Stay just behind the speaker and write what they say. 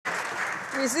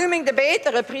Resuming debate,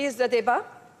 reprise de débat.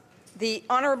 The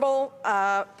Honourable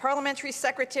Parliamentary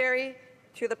Secretary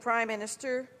to the Prime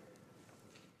Minister.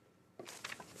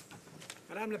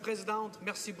 Madame la Présidente,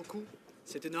 merci beaucoup.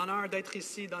 C'est un honneur d'être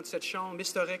ici dans cette chambre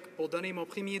historique pour donner mon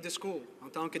premier discours en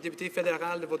tant que député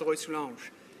fédéral de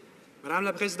Vaudreuil-Soulanges. Madame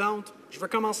la Présidente, je veux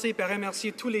commencer par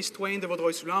remercier tous les citoyens de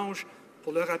Vaudreuil-Soulanges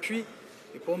pour leur appui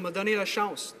et pour me donner la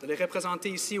chance de les représenter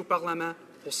ici au Parlement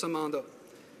pour ce mandat.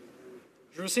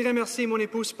 Je veux aussi remercier mon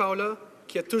épouse Paula,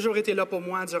 qui a toujours été là pour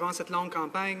moi durant cette longue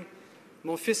campagne,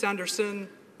 mon fils Anderson,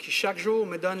 qui chaque jour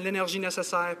me donne l'énergie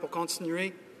nécessaire pour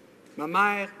continuer, ma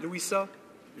mère, Louisa,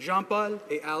 Jean-Paul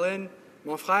et Alan,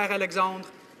 mon frère Alexandre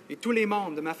et tous les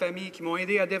membres de ma famille qui m'ont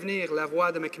aidé à devenir la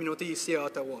voix de ma communauté ici à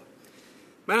Ottawa.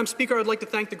 Madam Speaker, I'd like to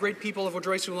thank the great people of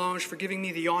Vaudreuil-Soulanges for giving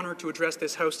me the honour to address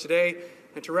this House today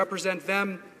and to represent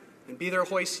them and be their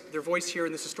voice here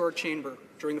in this historic chamber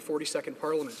during the 42nd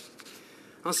Parliament.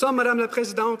 En somme, Madame la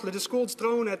Présidente, le discours du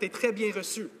trône a été très bien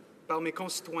reçu par mes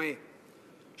concitoyens.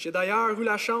 J'ai d'ailleurs eu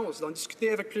la chance d'en discuter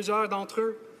avec plusieurs d'entre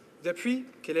eux depuis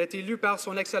qu'il a été élu par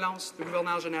son Excellence le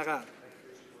gouverneur général.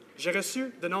 J'ai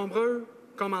reçu de nombreux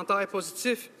commentaires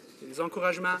positifs et des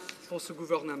encouragements pour ce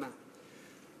gouvernement.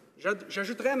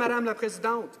 J'ajouterais, Madame la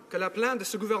Présidente, que le plan de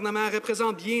ce gouvernement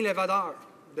représente bien les valeurs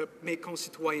de mes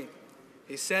concitoyens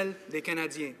et celles des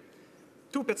Canadiens,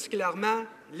 tout particulièrement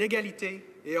l'égalité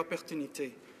et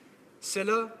opportunité.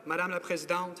 Cela, Madame la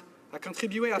Présidente, a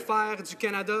contribué à faire du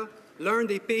Canada l'un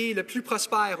des pays les plus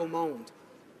prospères au monde.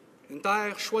 Une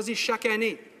terre choisie chaque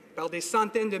année par des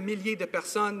centaines de milliers de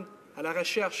personnes à la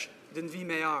recherche d'une vie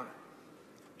meilleure.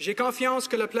 J'ai confiance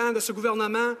que le plan de ce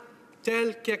gouvernement,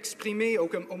 tel qu'exprimé au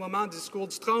moment du discours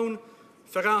du trône,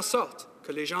 fera en sorte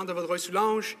que les gens de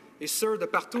Vaudreuil-Soulanges et ceux de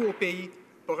partout au pays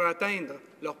pourront atteindre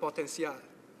leur potentiel.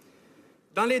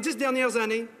 Dans les 10 dernières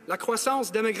années, la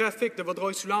croissance démographique de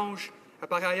Vaudreuil-Soulanges a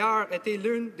par ailleurs été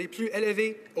l'une des plus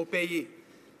élevées au pays.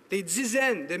 Des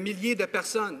dizaines de milliers de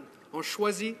personnes ont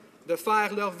choisi de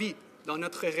faire leur vie dans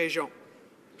notre région.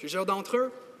 Plusieurs d'entre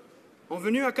eux ont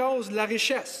venu à cause de la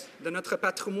richesse de notre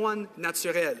patrimoine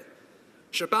naturel.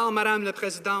 Je parle, Madame la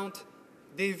Présidente,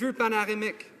 des vues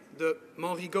panoramiques de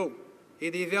Montrigaud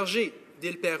et des vergers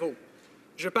d'Île-Perrot.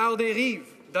 Je parle des rives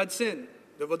d'Hudson,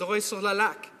 de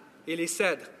Vaudreuil-sur-le-Lac et les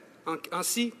cèdres,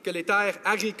 ainsi que les terres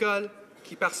agricoles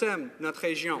qui parsèment notre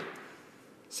région.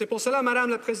 C'est pour cela, Madame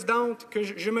la Présidente, que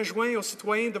je me joins aux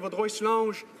citoyens de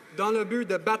Vaudreuil-Soulanges dans le but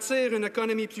de bâtir une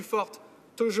économie plus forte,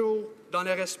 toujours dans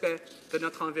le respect de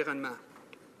notre environnement.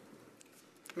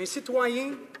 Mes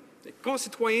citoyens et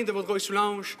concitoyens de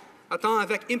Vaudreuil-Soulanges attendent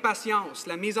avec impatience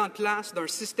la mise en place d'un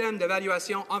système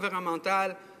d'évaluation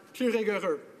environnementale plus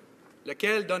rigoureux,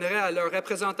 lequel donnerait à leurs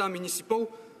représentants municipaux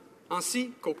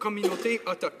ainsi qu'aux communautés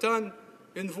autochtones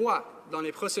une voix dans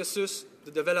les processus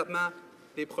de développement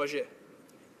des projets.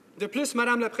 De plus,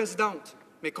 Madame la Présidente,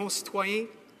 mes concitoyens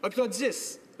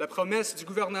applaudissent la promesse du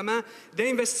gouvernement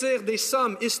d'investir des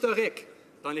sommes historiques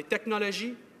dans les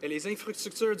technologies et les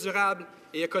infrastructures durables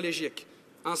et écologiques,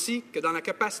 ainsi que dans la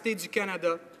capacité du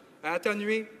Canada à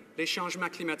atténuer les changements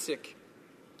climatiques.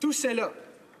 Tout cela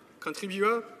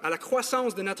contribuera à la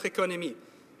croissance de notre économie,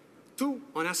 tout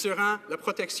en assurant la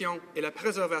protection et la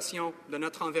préservation de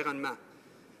notre environnement.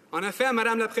 En effet,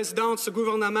 Madame la Présidente, ce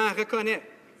gouvernement reconnaît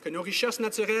que nos richesses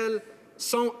naturelles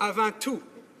sont avant tout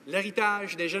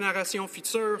l'héritage des générations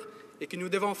futures et que nous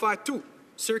devons faire tout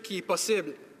ce qui est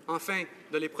possible afin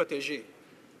de les protéger.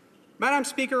 Madam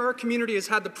Speaker, our community has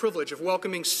had the privilege of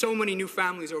welcoming so many new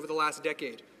families over the last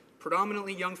decade,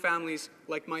 predominantly young families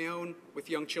like my own with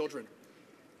young children.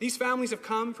 These families have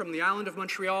come from the island of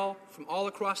Montreal, from all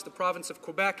across the province of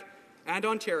Quebec and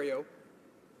Ontario,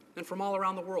 and from all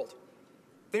around the world.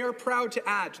 They are proud to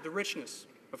add to the richness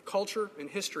of culture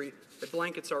and history that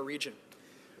blankets our region.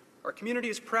 Our community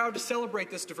is proud to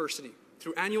celebrate this diversity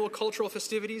through annual cultural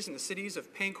festivities in the cities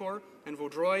of Paincor and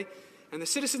Vaudreuil, and the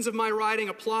citizens of my riding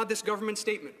applaud this government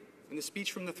statement in the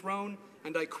speech from the throne,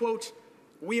 and I quote,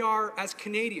 "We are, as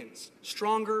Canadians,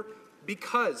 stronger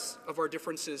because of our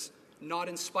differences, not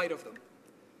in spite of them."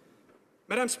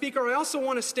 Madam Speaker, I also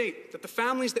want to state that the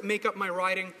families that make up my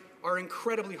riding are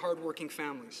incredibly hardworking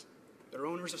families. They're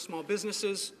owners of small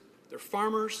businesses, they're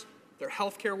farmers, they're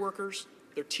healthcare workers,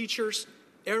 they're teachers,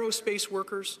 aerospace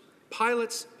workers,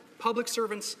 pilots, public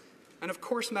servants, and of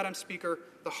course, Madam Speaker,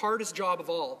 the hardest job of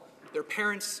all, their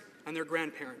parents and their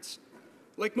grandparents.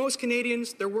 Like most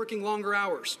Canadians, they're working longer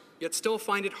hours, yet still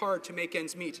find it hard to make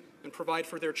ends meet and provide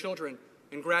for their children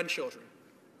and grandchildren.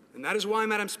 And that is why,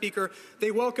 Madam Speaker,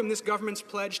 they welcome this government's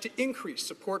pledge to increase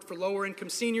support for lower-income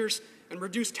seniors and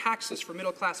reduce taxes for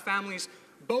middle-class families,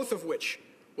 both of which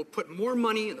will put more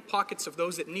money in the pockets of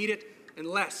those that need it and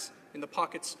less in the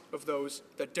pockets of those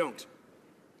that don't.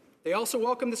 They also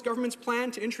welcome this government's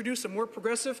plan to introduce a more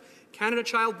progressive Canada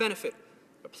Child benefit,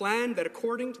 a plan that,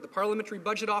 according to the Parliamentary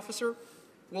Budget Officer,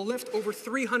 will lift over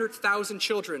 300,000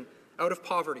 children out of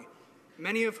poverty,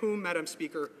 many of whom, Madam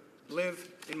Speaker,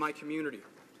 live in my community.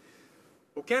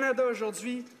 Au Canada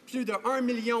aujourd'hui, plus de 1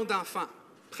 million d'enfants,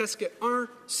 presque 1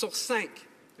 sur 5,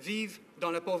 vivent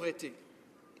dans la pauvreté.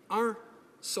 1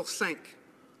 sur 5.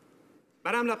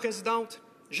 Madame la Présidente,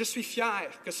 je suis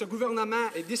fier que ce gouvernement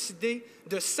ait décidé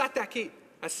de s'attaquer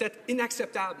à cette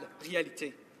inacceptable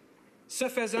réalité. Ce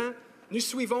faisant, nous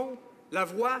suivons la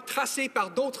voie tracée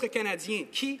par d'autres Canadiens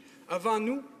qui, avant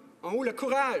nous, ont eu le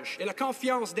courage et la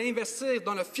confiance d'investir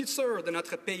dans le futur de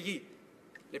notre pays,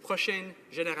 les prochaines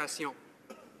générations.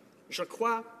 Je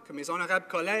crois que mes honorables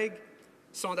collègues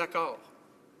sont d'accord.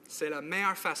 C'est la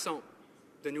meilleure façon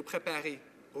de nous préparer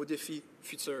aux défis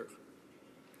futurs.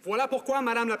 Voilà pourquoi,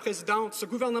 Madame la Présidente, ce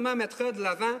gouvernement mettra de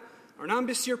l'avant un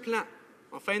ambitieux plan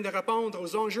afin de répondre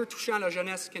aux enjeux touchant la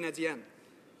jeunesse canadienne.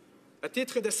 À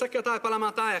titre de secrétaire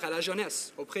parlementaire à la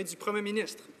jeunesse auprès du Premier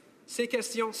ministre, ces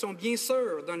questions sont bien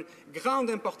sûr d'une grande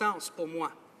importance pour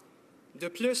moi. De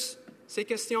plus, ces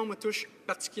questions me touchent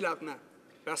particulièrement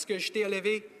parce que j'ai été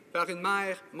élevé par une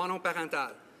mère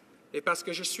monoparentale et parce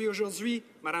que je suis aujourd'hui,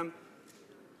 Madame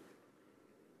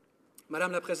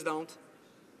la Présidente,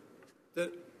 le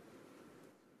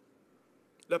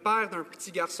père d'un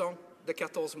petit garçon de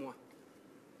 14 mois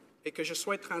et que je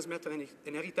souhaite transmettre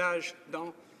un héritage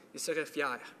dont il serait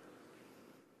fier.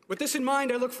 With this in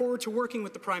mind, I look forward to working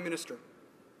with the Prime Minister,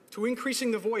 to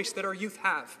increasing the voice that our youth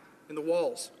have in the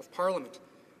walls of Parliament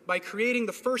by creating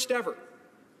the first ever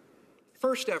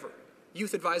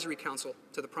Youth Advisory Council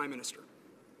to the Prime Minister.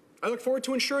 I look forward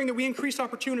to ensuring that we increase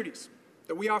opportunities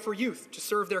that we offer youth to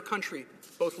serve their country,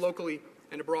 both locally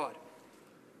and abroad.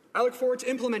 I look forward to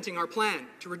implementing our plan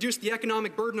to reduce the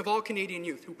economic burden of all Canadian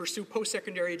youth who pursue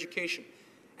post-secondary education.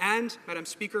 And, Madam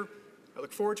Speaker, I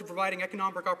look forward to providing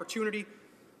economic opportunity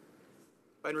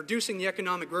by reducing the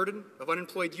economic burden of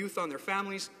unemployed youth on their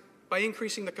families by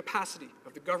increasing the capacity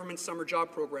of the government's summer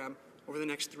job program over the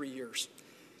next 3 years.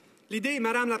 L'idée,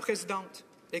 Madame la Présidente,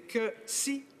 est que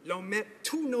si l'on met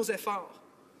tous nos efforts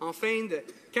afin de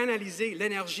canaliser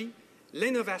l'énergie,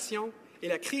 l'innovation et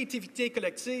la créativité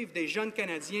collective des jeunes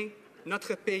Canadiens,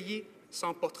 notre pays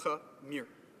s'en portera mieux.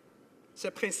 Ce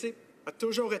principe a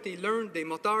toujours été l'un des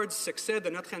moteurs du succès de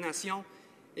notre nation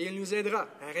et il nous aidera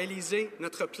à réaliser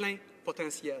notre plein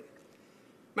potentiel.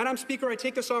 Madam Speaker, I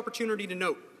take this opportunity to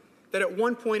note that at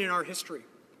one point in our history,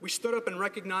 we stood up and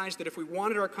recognized that if we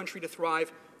wanted our country to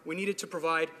thrive, we needed to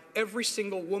provide every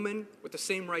single woman with the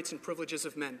same rights and privileges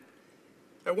of men.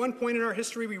 At one point in our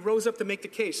history, we rose up to make the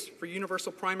case for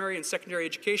universal primary and secondary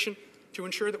education to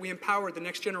ensure that we empowered the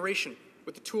next generation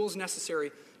with the tools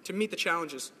necessary to meet the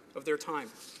challenges of their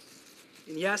time.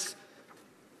 And yes,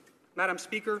 Madam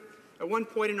Speaker, at one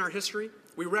point in our history,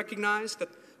 we recognized that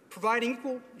providing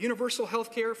equal universal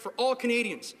health care for all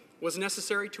Canadians was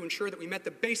necessary to ensure that we met the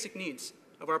basic needs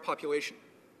of our population.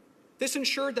 This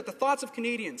ensured that the thoughts of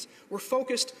Canadians were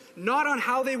focused not on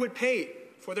how they would pay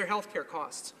for their health care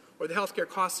costs or the health care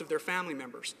costs of their family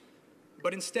members,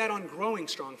 but instead on growing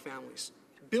strong families,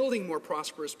 building more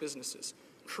prosperous businesses,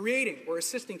 creating or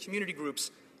assisting community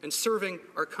groups, and serving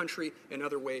our country in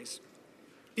other ways.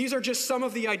 These are just some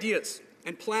of the ideas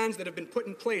and plans that have been put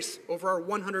in place over our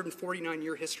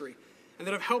 149-year history and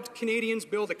that have helped Canadians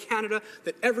build a Canada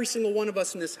that every single one of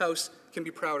us in this House can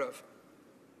be proud of.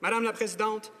 Madame la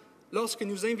Présidente, lorsque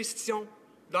nous investissons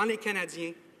dans les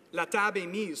Canadiens, la table est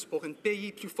mise pour un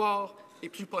pays plus fort et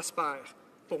plus prospère,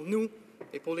 pour nous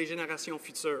et pour les générations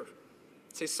futures.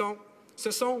 Ce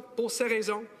sont pour ces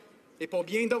raisons et pour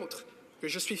bien d'autres que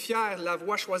je suis fier de la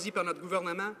voie choisie par notre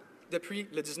gouvernement depuis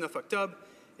le 19 octobre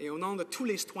et au nom de tous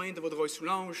les citoyens de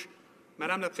Vaudreuil-Soulanges,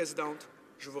 Madame la Présidente,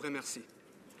 je vous remercie.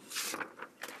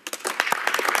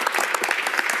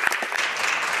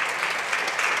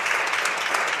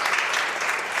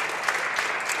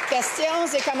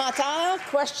 Questions et commentaires,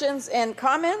 questions and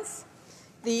comments.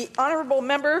 The honourable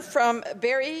member from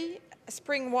Barrie,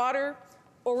 Springwater,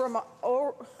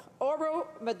 Oro-Medonte.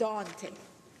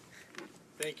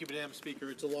 Thank you, Madam Speaker.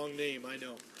 It's a long name, I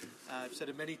know. I've said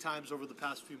it many times over the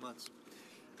past few months.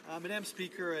 Madam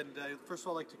Speaker, and first of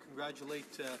all, I'd like to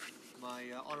congratulate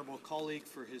my honourable colleague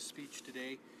for his speech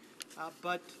today.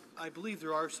 But I believe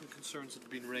there are some concerns that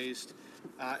have been raised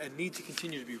and need to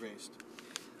continue to be raised.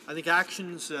 I think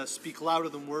actions speak louder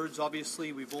than words.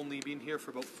 Obviously, we've only been here for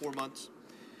about 4 months.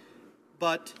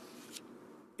 But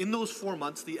in those 4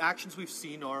 months, the actions we've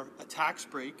seen are a tax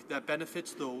break that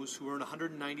benefits those who earn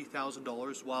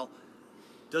 $190,000 while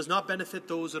does not benefit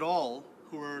those at all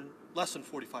who earn less than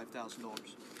 $45,000.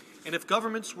 And if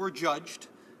governments were judged,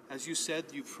 as you said,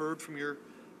 you've heard from your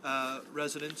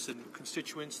residents and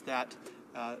constituents that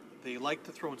they like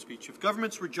the throne speech. If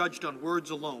governments were judged on words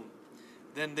alone,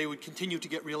 then they would continue to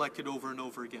get reelected over and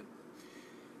over again.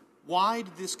 Why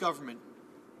did this government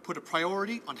put a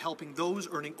priority on helping those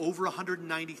earning over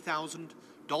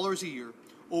 $190,000 a year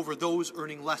over those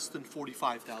earning less than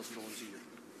 $45,000 a year?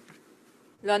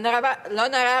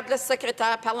 L'honorable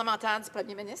secrétaire parlementaire du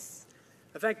Premier ministre.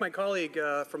 I thank my colleague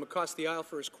from across the aisle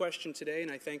for his question today, and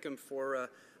I thank him for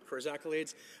his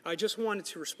accolades. I just wanted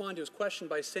to respond to his question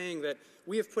by saying that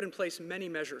we have put in place many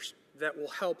measures that will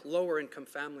help lower-income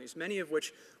families, many of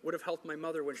which would have helped my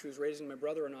mother when she was raising my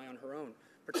brother and I on her own,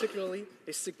 particularly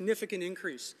a significant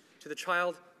increase to the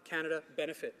Child Canada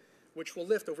benefit, which will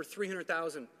lift over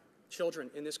 300,000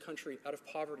 children in this country out of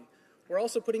poverty. We're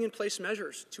also putting in place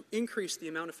measures to increase the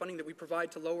amount of funding that we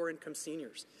provide to lower-income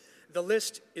seniors. The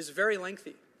list is very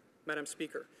lengthy, Madam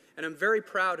Speaker, and I'm very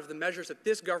proud of the measures that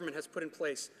this government has put in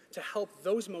place to help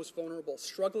those most vulnerable,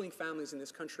 struggling families in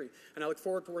this country, and I look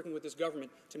forward to working with this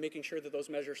government to making sure that those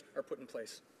measures are put in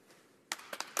place.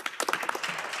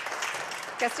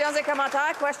 Questions et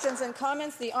commentaires, questions and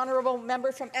comments. The honourable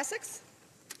member from Essex.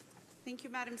 Thank you,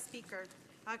 Madam Speaker.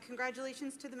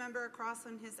 Congratulations to the member across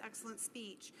on his excellent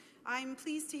speech. I'm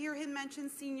pleased to hear him mention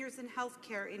seniors and health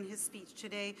care in his speech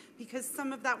today because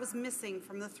some of that was missing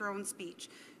from the throne speech.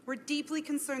 We're deeply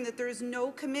concerned that there is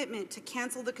no commitment to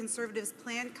cancel the Conservatives'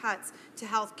 planned cuts to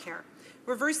health care.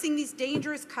 Reversing these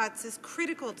dangerous cuts is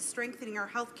critical to strengthening our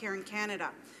health care in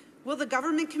Canada. Will the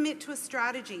government commit to a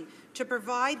strategy to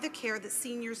provide the care that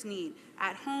seniors need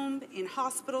at home, in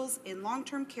hospitals, in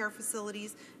long-term care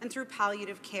facilities, and through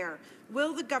palliative care?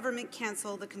 Will the government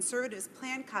cancel the Conservatives'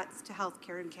 planned cuts to health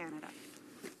care in Canada?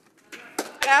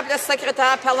 Honorable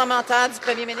secrétaire parlementaire du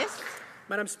Premier ministre.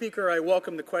 Madam Speaker, I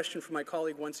welcome the question from my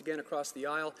colleague once again across the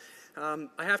aisle. I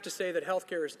have to say that health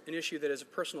care is an issue that is a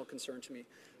personal concern to me.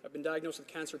 I've been diagnosed with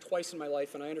cancer twice in my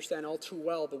life, and I understand all too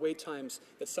well the wait times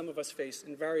that some of us face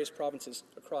in various provinces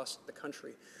across the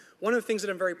country. One of the things that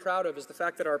I'm very proud of is the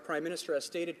fact that our Prime Minister has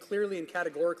stated clearly and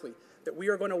categorically that we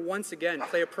are going to once again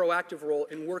play a proactive role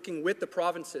in working with the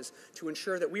provinces to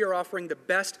ensure that we are offering the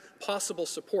best possible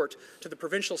support to the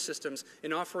provincial systems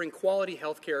in offering quality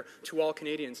health care to all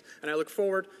Canadians. And I look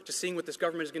forward to seeing what this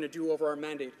government is going to do over our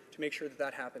mandate to make sure that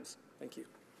that happens. Thank you.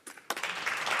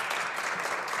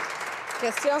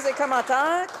 Questions et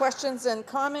commentaires, questions and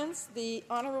comments. The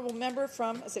honourable member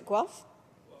from, is it Guelph?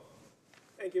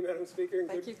 Thank you, Madam Speaker, and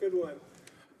Thank you. good one.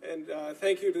 And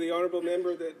thank you to the honourable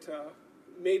member that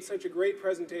made such a great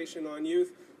presentation on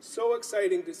youth. So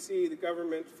exciting to see the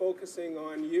government focusing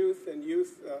on youth and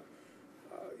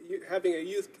having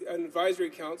an advisory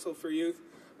council for youth.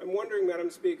 I'm wondering, Madam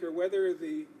Speaker, whether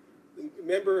the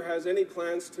member has any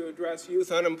plans to address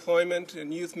youth unemployment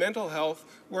and youth mental health,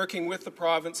 working with the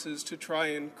provinces to try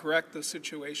and correct the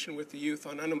situation with the youth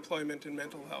on unemployment and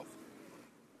mental health.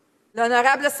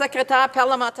 L'honorable secrétaire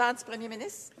parlementaire du Premier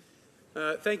ministre.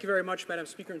 Thank you very much, Madam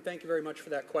Speaker, and thank you very much for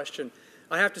that question.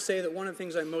 I have to say that one of the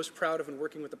things I'm most proud of in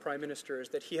working with the Prime Minister is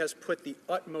that he has put the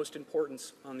utmost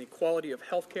importance on the quality of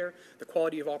health care, the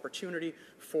quality of opportunity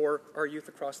for our youth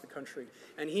across the country.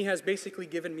 And he has basically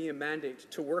given me a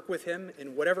mandate to work with him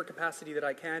in whatever capacity that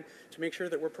I can to make sure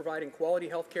that we're providing quality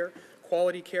health care,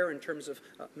 quality care in terms of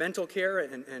mental care,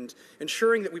 and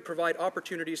ensuring that we provide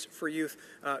opportunities for youth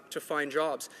to find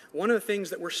jobs. One of the things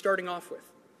that we're starting off with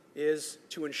is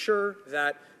to ensure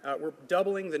that we're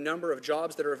doubling the number of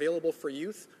jobs that are available for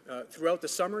youth throughout the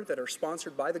summer that are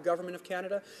sponsored by the Government of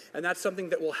Canada, and that's something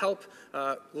that will help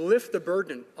lift the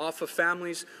burden off of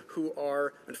families who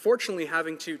are unfortunately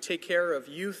having to take care of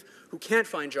youth who can't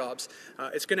find jobs.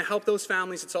 It's going to help those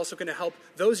families. It's also going to help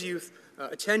those youth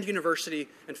attend university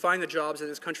and find the jobs that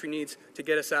this country needs to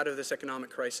get us out of this economic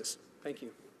crisis. Thank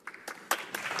you.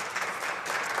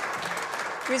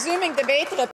 Resuming debate.